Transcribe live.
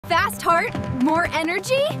fast heart, more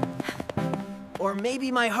energy? Or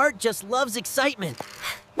maybe my heart just loves excitement.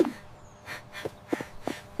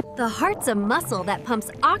 The heart's a muscle that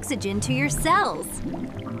pumps oxygen to your cells.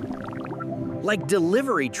 Like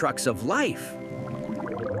delivery trucks of life.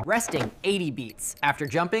 Resting, 80 beats. After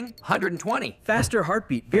jumping, 120. Faster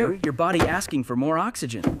heartbeat, your body asking for more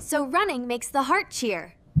oxygen. So running makes the heart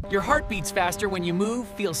cheer. Your heart beats faster when you move,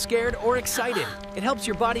 feel scared, or excited. It helps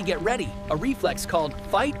your body get ready, a reflex called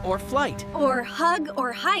fight or flight. Or hug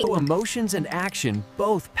or hype. So emotions and action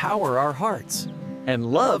both power our hearts.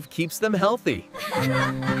 And love keeps them healthy.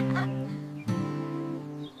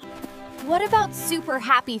 What about super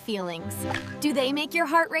happy feelings? Do they make your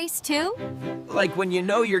heart race too? Like when you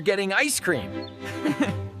know you're getting ice cream.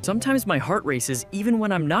 Sometimes my heart races even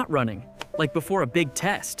when I'm not running, like before a big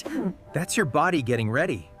test. That's your body getting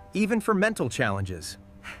ready, even for mental challenges.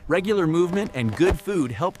 Regular movement and good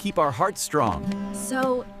food help keep our hearts strong.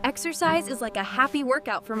 So, exercise is like a happy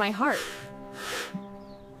workout for my heart.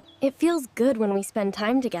 It feels good when we spend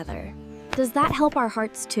time together. Does that help our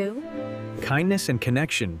hearts too? Kindness and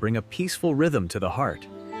connection bring a peaceful rhythm to the heart.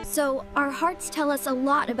 So, our hearts tell us a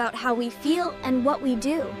lot about how we feel and what we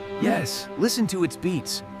do. Yes, listen to its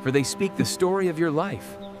beats, for they speak the story of your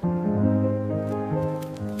life.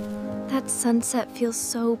 That sunset feels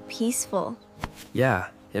so peaceful. Yeah,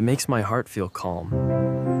 it makes my heart feel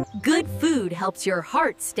calm. Good food helps your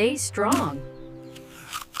heart stay strong.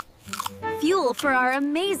 Fuel for our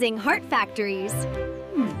amazing heart factories.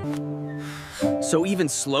 So even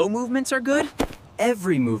slow movements are good?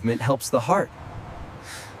 Every movement helps the heart.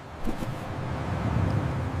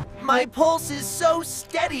 My pulse is so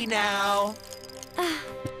steady now.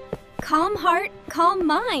 Calm heart, calm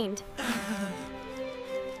mind.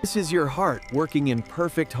 This is your heart working in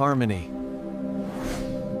perfect harmony.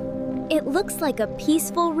 It looks like a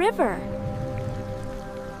peaceful river.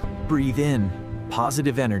 Breathe in,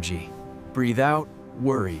 positive energy. Breathe out,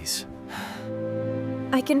 worries.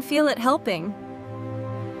 I can feel it helping.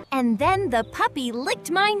 And then the puppy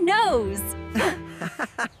licked my nose.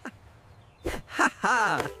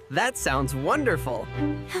 Ha! That sounds wonderful.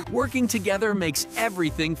 Working together makes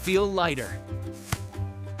everything feel lighter.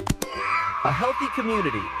 A healthy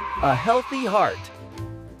community, a healthy heart.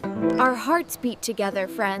 Our hearts beat together,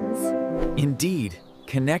 friends. Indeed,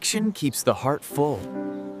 connection keeps the heart full.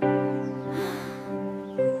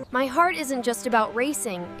 My heart isn't just about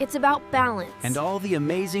racing, it's about balance. And all the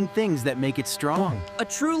amazing things that make it strong. A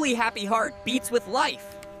truly happy heart beats with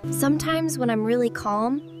life. Sometimes when I'm really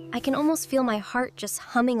calm, I can almost feel my heart just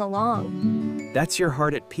humming along. That's your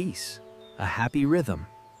heart at peace, a happy rhythm.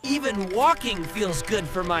 Even walking feels good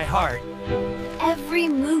for my heart. Every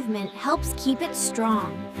movement helps keep it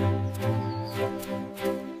strong.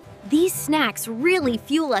 These snacks really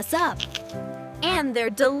fuel us up. And they're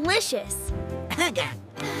delicious.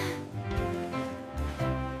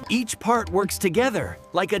 Each part works together,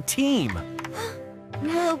 like a team.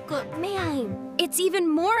 Look, man, it's even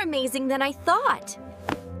more amazing than I thought.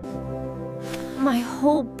 My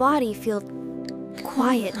whole body feels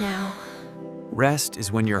quiet now. Rest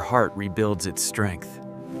is when your heart rebuilds its strength.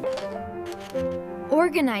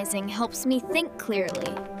 Organizing helps me think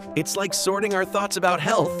clearly. It's like sorting our thoughts about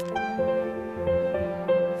health.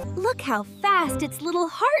 Look how fast its little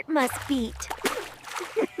heart must beat.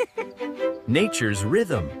 Nature's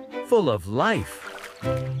rhythm, full of life.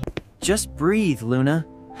 Just breathe, Luna.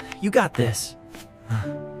 You got this.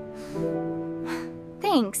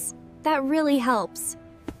 Thanks. That really helps.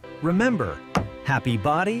 Remember, happy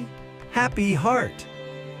body, happy heart.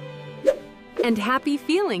 And happy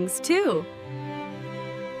feelings, too.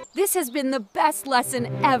 This has been the best lesson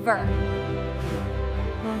ever.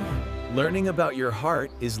 Learning about your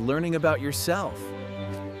heart is learning about yourself.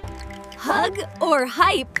 Hug or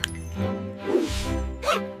hype?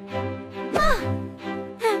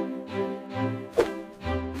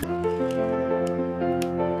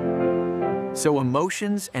 So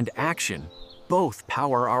emotions and action both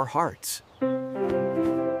power our hearts.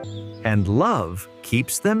 And love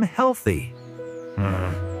keeps them healthy.